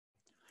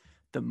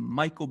The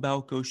Michael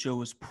Balco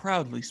Show is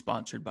proudly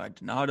sponsored by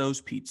Donato's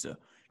Pizza.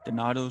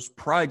 Donato's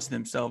prides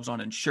themselves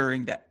on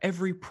ensuring that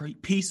every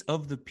piece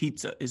of the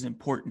pizza is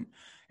important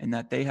and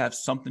that they have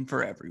something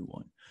for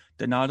everyone.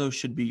 Donato's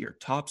should be your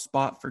top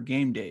spot for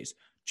game days,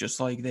 just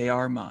like they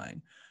are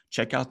mine.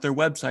 Check out their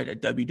website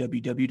at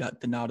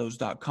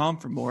www.donatos.com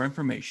for more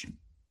information.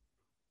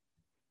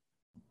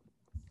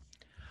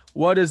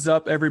 What is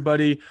up,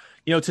 everybody?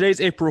 Today's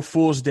April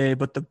Fool's Day,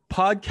 but the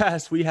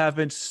podcast we have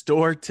in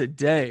store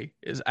today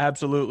is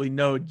absolutely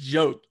no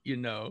joke,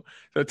 So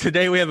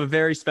today we have a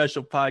very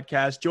special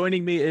podcast.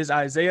 Joining me is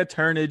Isaiah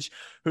Turnage,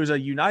 who's a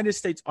United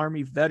States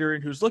Army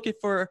veteran who's looking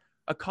for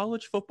a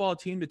college football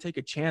team to take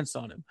a chance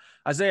on him.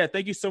 Isaiah,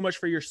 thank you so much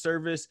for your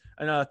service,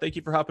 and thank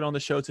you for hopping on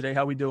the show today.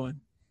 How we doing?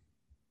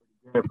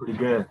 Yeah, pretty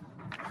good.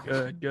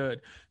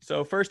 Good.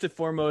 So first and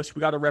foremost, we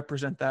got to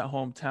represent that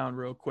hometown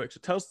real quick. So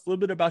tell us a little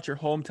bit about your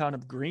hometown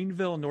of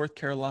Greenville, North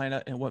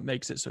Carolina, and what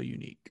makes it so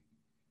unique.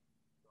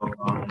 So,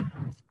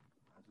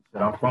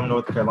 I'm from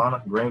North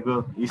Carolina,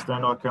 Greenville,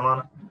 Eastern North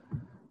Carolina.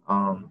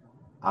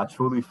 I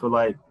truly feel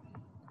like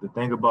the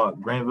thing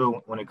about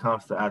Greenville when it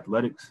comes to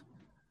athletics,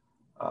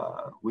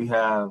 we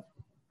have,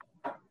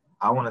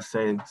 I want to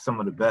say,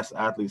 some of the best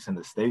athletes in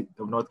the state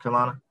of North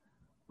Carolina,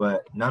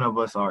 but none of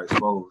us are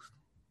exposed.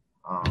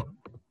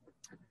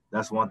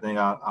 That's one thing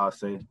I'll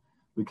say.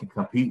 We can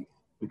compete.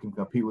 We can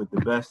compete with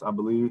the best, I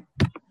believe.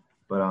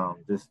 But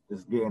just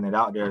getting it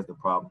out there is the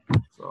problem.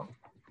 So.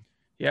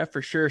 Yeah,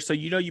 for sure. So,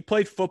 you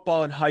played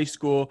football in high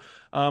school,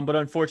 but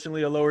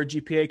unfortunately a lower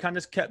GPA kind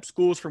of kept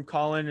schools from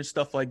calling and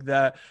stuff like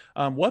that.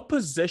 What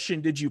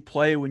position did you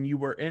play when you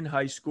were in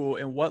high school,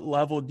 and what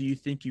level do you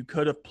think you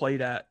could have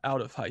played at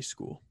out of high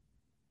school?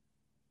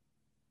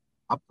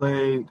 I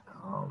played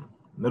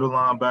middle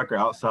linebacker,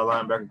 outside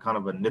linebacker, kind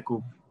of a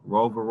nickel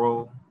rover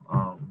role.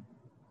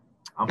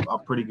 I'm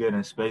pretty good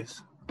in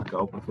space, like an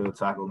open field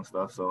tackle and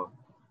stuff. So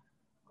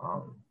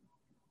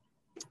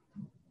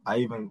I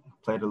even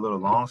played a little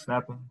long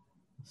snapping,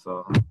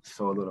 so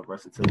a little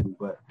versatility.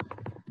 But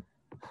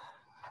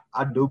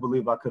I do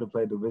believe I could have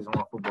played Division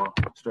I football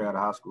straight out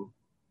of high school.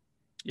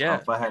 Yeah.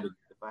 If I had the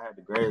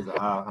grades, I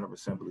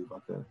 100% believe I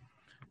could.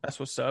 That's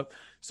what's up.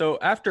 So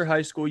after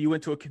high school, you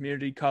went to a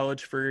community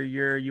college for a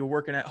year. You're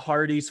working at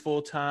Hardee's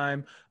full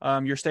time.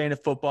 You're staying in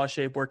football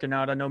shape, working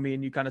out. I know me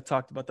and you kind of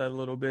talked about that a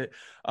little bit.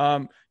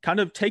 Kind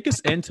of take us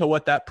into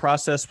what that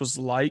process was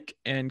like,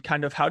 and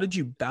kind of how did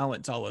you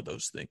balance all of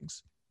those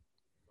things?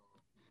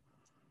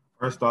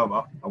 First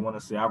off, I want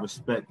to say I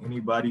respect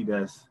anybody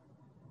that's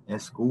in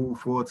school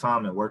full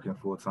time and working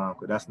full time,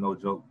 because that's no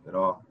joke at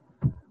all.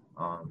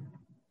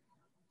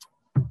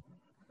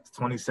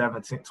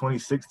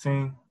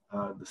 2016.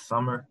 The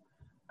summer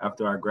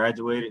after I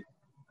graduated,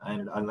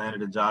 I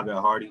landed a job at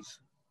Hardee's,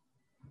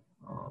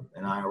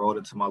 and I enrolled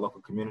into my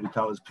local community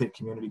college, Pitt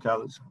Community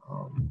College.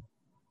 And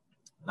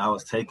I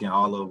was taking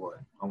all of what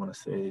I want to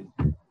say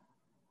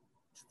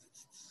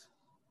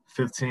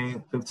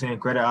 15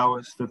 credit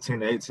hours,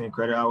 15 to 18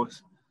 credit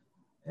hours,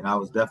 and I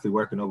was definitely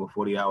working over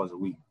 40 hours a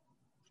week.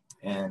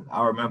 And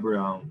I remember,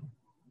 I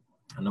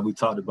know we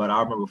talked about it,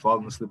 I remember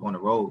falling asleep on the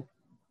road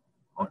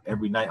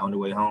every night on the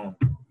way home.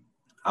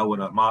 I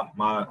would a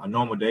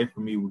normal day for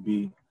me would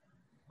be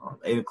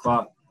 8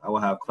 o'clock. I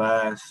would have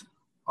class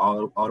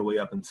all the way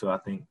up until I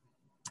think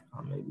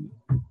maybe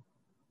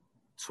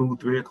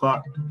 2-3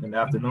 o'clock in the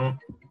afternoon.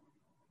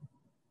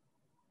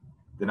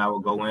 Then I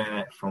would go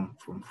in from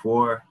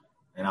 4,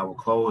 and I would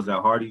close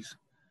at Hardee's.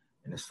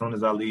 And as soon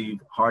as I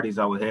leave Hardee's,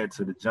 I would head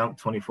to the jump,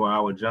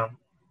 24-hour jump,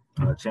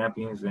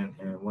 champions in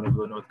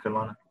Winterville, North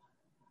Carolina.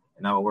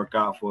 And I would work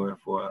out for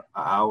an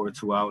hour,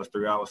 2 hours,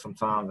 3 hours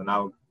sometimes, and I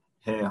would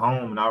head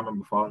home. And I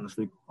remember falling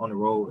asleep on the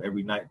road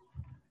every night,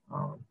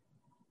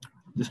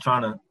 just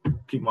trying to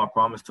keep my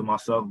promise to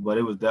myself. But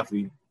it was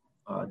definitely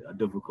a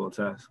difficult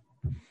task.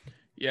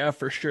 Yeah,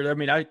 for sure. I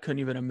mean, I couldn't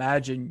even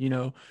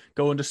imagine,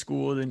 going to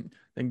school and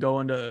then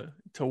going to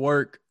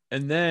work,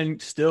 and then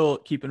still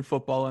keeping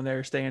football in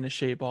there, staying in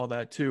shape, all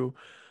that too.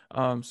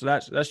 So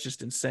that's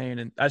just insane.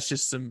 And that's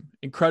just some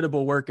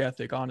incredible work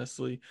ethic,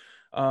 honestly.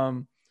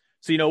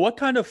 So, what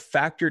kind of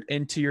factored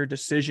into your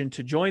decision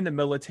to join the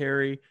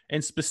military,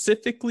 and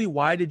specifically,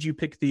 why did you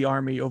pick the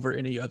Army over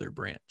any other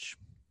branch?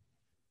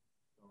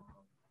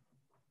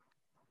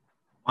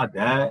 My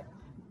dad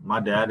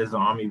is an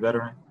Army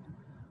veteran.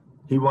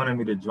 He wanted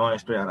me to join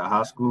straight out of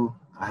high school.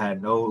 I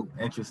had no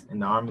interest in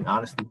the Army,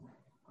 honestly.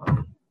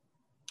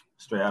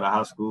 Straight out of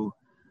high school,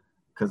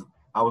 because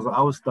I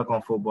was stuck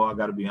on football. I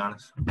got to be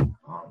honest.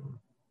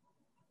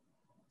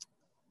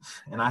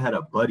 And I had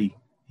a buddy.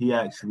 He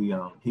actually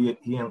he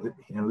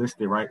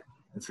enlisted right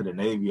into the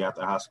Navy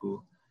after high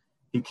school.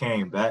 He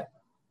came back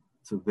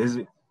to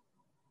visit,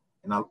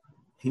 and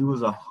he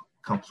was a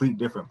complete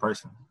different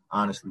person,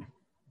 honestly.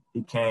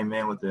 He came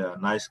in with a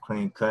nice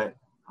clean cut.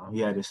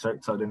 He had his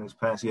shirt tucked in his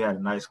pants. He had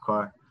a nice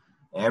car,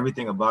 and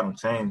everything about him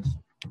changed.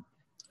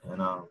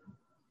 And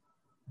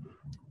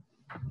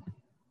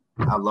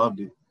I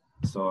loved it.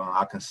 So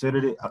I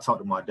considered it. I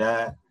talked to my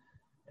dad,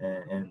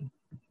 and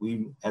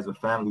we, as a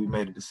family, we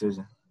made a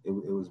decision. It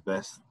was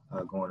best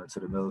going into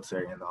the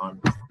military and the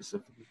Army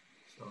specifically.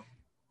 So.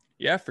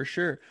 Yeah, for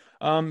sure.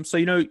 So,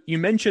 you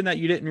mentioned that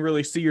you didn't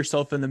really see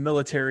yourself in the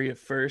military at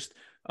first.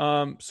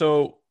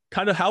 So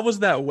kind of how was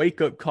that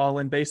wake up call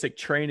in basic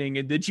training?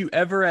 And did you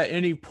ever at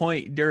any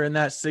point during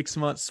that 6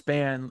 month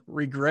span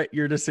regret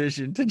your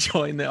decision to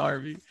join the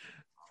Army?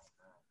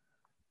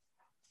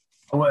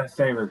 I wouldn't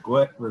say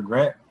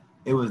regret.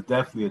 It was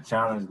definitely a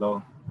challenge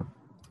though.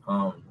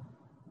 Um,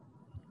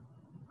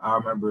 I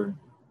remember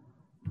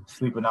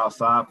sleeping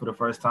outside for the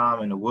first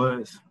time in the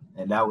woods,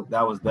 and that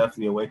was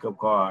definitely a wake up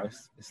call.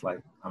 It's like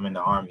I'm in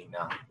the Army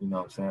now, you know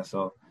what I'm saying?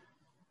 So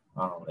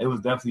it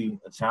was definitely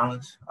a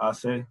challenge, I'll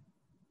say,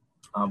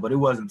 but it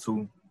wasn't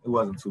too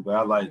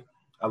bad.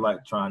 I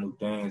like trying new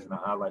things, and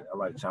I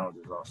like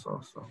challenges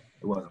also. So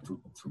it wasn't too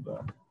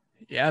bad.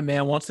 Yeah,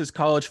 man. Once this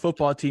college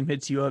football team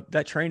hits you up,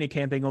 that training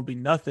camp ain't gonna be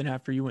nothing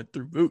after you went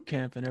through boot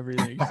camp and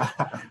everything.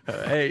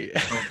 So, hey,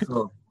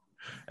 So,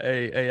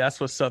 hey, that's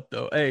what's up,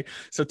 though. Hey,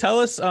 so tell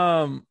us,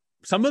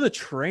 some of the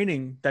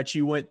training that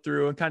you went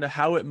through and kind of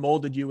how it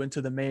molded you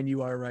into the man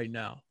you are right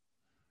now.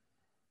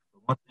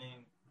 one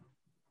thing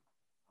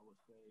I would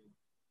say,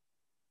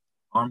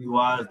 Army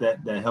wise,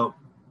 that helped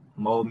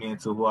mold me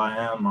into who I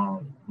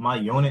am. My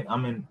unit,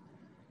 I'm in.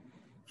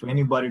 For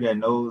anybody that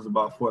knows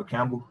about Fort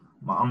Campbell,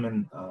 I'm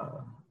in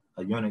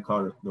a unit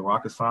called the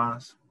Rocket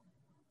Science,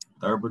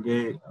 3rd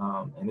Brigade,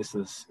 and it's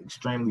an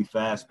extremely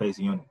fast-paced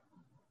unit.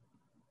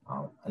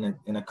 And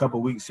in a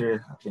couple weeks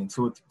here, I think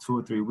two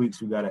or 3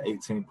 weeks, we got an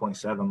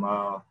 18.7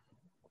 mile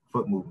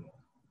foot movement.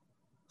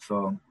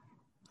 So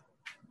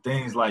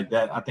things like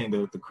that. I think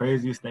the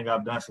craziest thing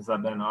I've done since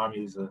I've been in the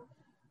Army is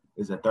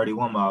a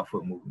 31-mile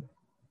foot movement.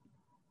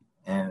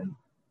 And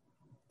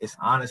it's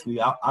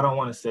honestly, I don't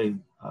want to say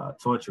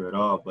torture at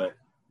all, but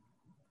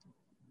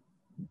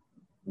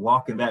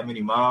walking that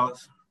many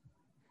miles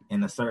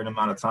in a certain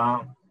amount of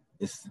time,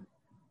 it's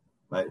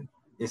like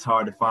it's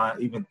hard to find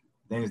even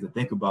things to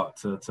think about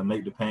to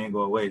make the pain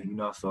go away, you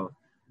know. So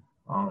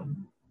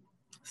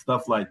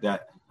stuff like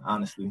that,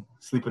 honestly.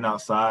 Sleeping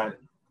outside,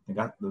 I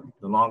think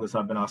the longest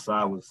I've been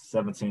outside was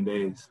 17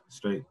 days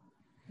straight.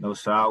 No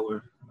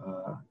shower,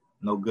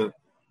 no good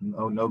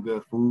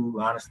food,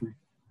 honestly.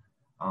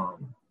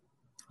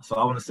 So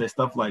I want to say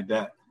stuff like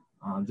that.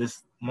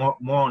 Just more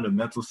on the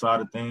mental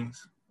side of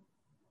things.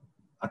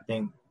 I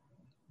think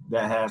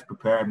that has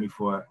prepared me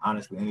for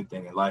honestly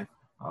anything in life,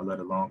 let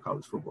alone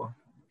college football.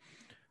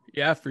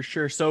 Yeah, for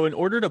sure. So, in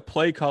order to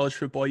play college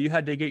football, you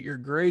had to get your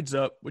grades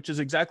up, which is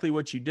exactly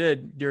what you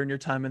did during your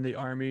time in the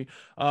Army.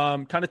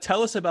 Kind of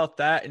tell us about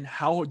that and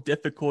how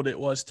difficult it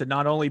was to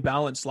not only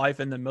balance life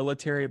in the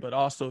military, but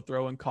also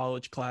throw in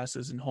college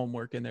classes and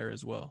homework in there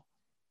as well.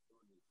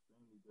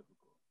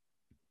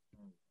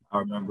 I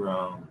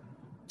remember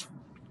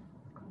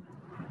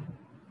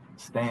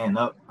staying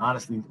up.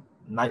 Honestly,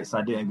 nights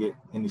I didn't get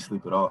any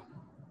sleep at all.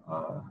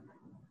 Uh,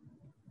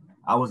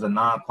 I was a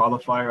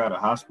non-qualifier out of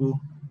high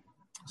school,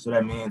 so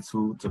that means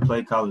to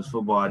play college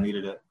football, I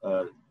needed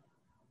a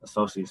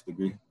associate's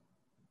degree.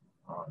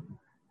 Um,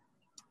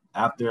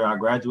 After I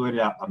graduated,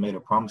 I made a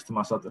promise to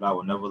myself that I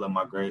would never let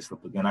my grades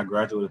slip again. I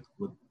graduated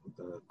with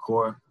a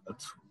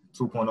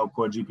 2.0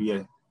 core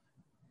GPA,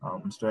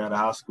 straight out of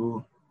high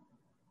school.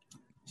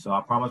 So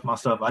I promised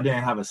myself I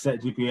didn't have a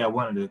set GPA I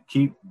wanted to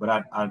keep, but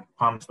I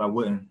promised I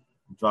wouldn't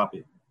drop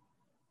it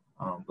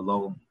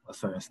below a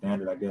certain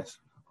standard, I guess.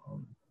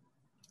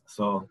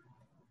 So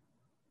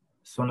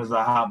as soon as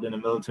I hopped in the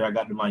military, I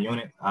got to my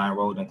unit, I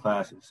enrolled in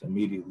classes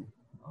immediately.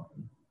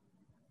 Um,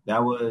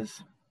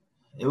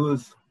 it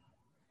was,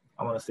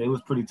 I want to say it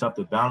was pretty tough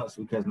to balance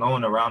because no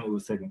one around me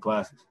was taking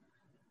classes.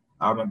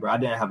 I remember I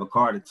didn't have a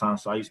car at the time,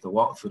 so I used to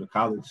walk to the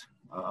college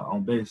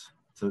on base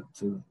to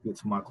get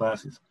to my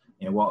classes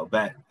and walk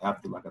back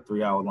after like a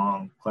 3 hour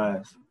long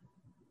class.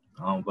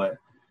 But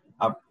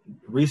I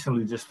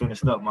recently just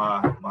finished up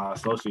my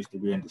associate's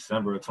degree in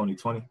December of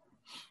 2020.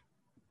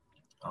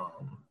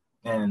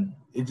 And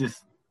it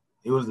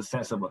was a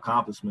sense of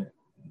accomplishment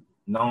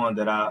knowing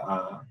that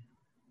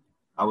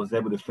I was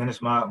able to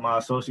finish my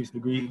associate's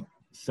degree,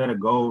 set a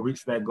goal,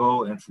 reach that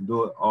goal, and to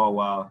do it all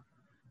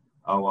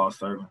while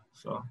serving.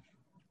 So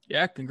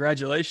Yeah,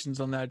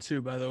 congratulations on that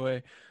too, by the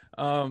way.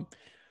 Um,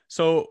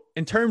 so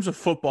in terms of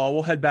football,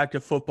 we'll head back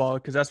to football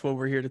because that's what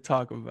we're here to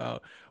talk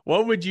about.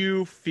 What would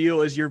you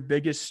feel is your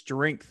biggest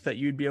strength that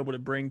you'd be able to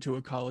bring to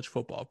a college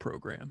football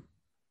program?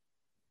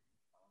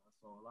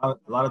 a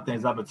lot of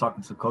things I've been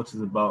talking to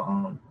coaches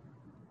about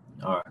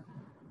are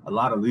a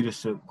lot of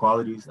leadership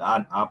qualities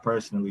I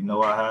personally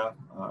know I have.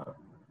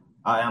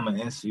 I am an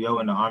NCO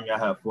in the Army. I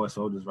have 4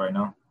 soldiers right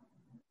now.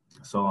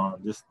 So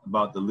just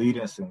about the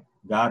leaders and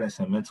guidance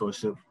and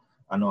mentorship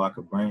I know I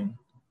could bring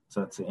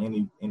to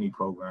any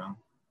program.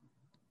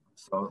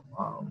 So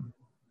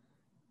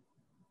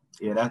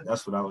yeah,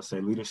 that's what I would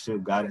say: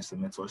 leadership, guidance,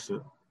 and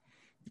mentorship.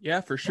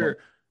 Yeah, for And sure.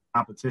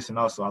 competition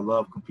also. I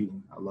love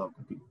competing. So.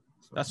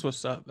 That's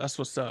what's up. That's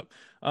what's up.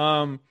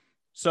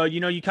 So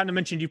you kind of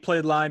mentioned you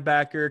played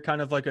linebacker,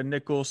 kind of like a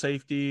nickel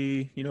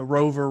safety,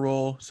 rover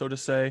role, so to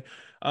say.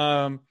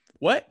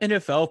 What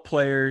NFL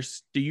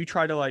players do you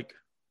try to like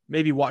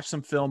maybe watch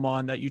some film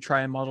on that you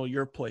try and model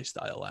your play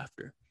style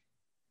after?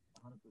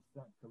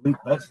 100%. Khalif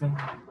Bexton.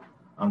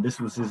 This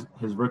was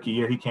his rookie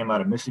year. He came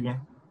out of Michigan.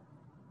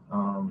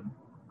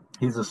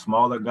 He's a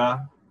smaller guy,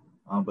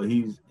 but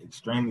he's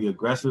extremely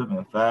aggressive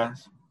and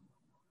fast.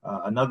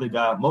 Another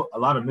guy, a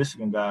lot of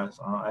Michigan guys,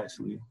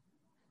 actually,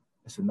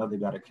 it's another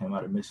guy that came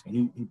out of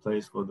Michigan. He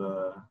plays for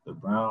the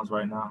Browns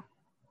right now.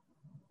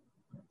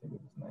 I can't think of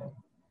his name.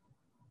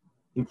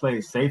 He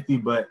played safety,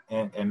 but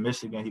in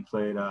Michigan, he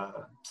played, I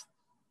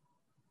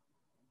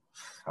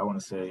want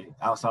to say,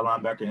 outside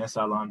linebacker,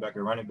 inside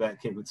linebacker, running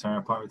back, kick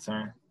return, punt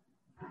return.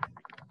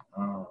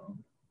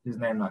 His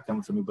name not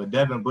coming to me, but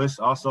Devin Bush,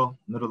 also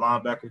middle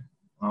linebacker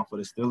for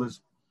the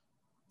Steelers.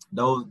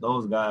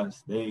 Those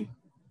guys, they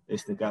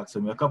stick out to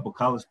me. A couple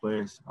college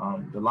players.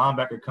 The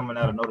linebacker coming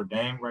out of Notre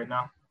Dame right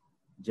now,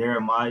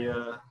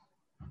 Jeremiah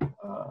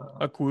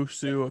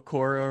Akwusu,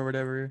 Okora, or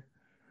whatever.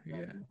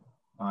 Yeah.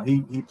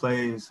 He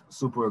plays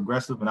super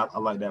aggressive, and I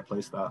like that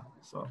play style.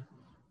 So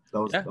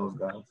those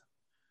guys.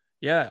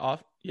 Yeah,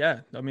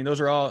 yeah. I mean,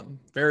 those are all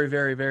very,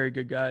 very, very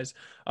good guys.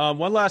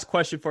 One last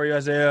question for you,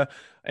 Isaiah.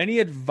 Any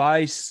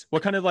advice?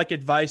 What kind of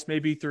advice,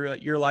 maybe through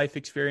your life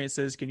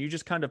experiences, can you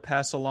just kind of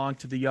pass along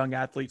to the young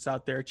athletes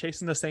out there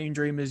chasing the same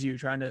dream as you,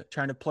 trying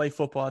to play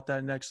football at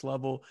that next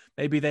level?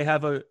 Maybe they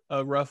have a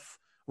rough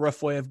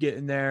way of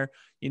getting there,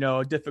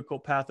 a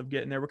difficult path of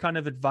getting there. What kind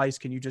of advice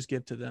can you just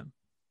give to them?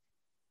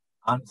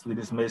 Honestly,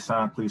 this may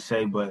sound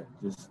cliche, but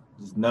just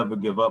never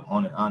give up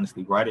on it.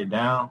 Honestly, write it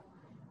down,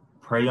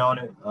 pray on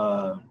it,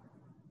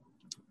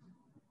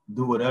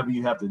 do whatever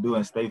you have to do,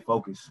 and stay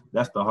focused.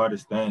 That's the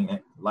hardest thing.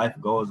 And life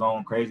goes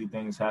on, crazy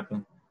things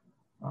happen,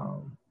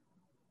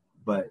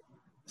 but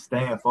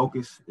staying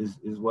focused is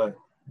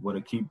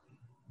what'll keep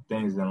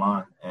things in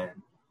line. And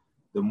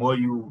the more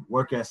you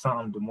work at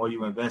something, the more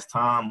you invest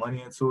time,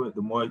 money into it,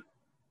 the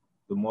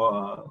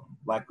more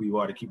likely you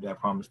are to keep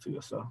that promise to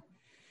yourself.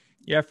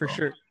 Yeah, for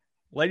sure.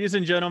 Ladies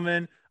and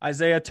gentlemen,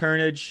 Isaiah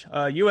Turnage,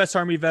 U.S.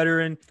 Army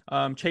veteran,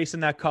 chasing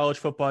that college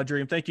football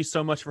dream. Thank you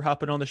so much for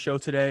hopping on the show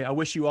today. I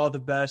wish you all the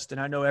best,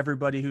 and I know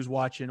everybody who's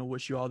watching will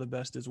wish you all the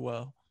best as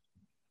well.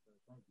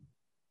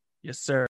 Yes, sir.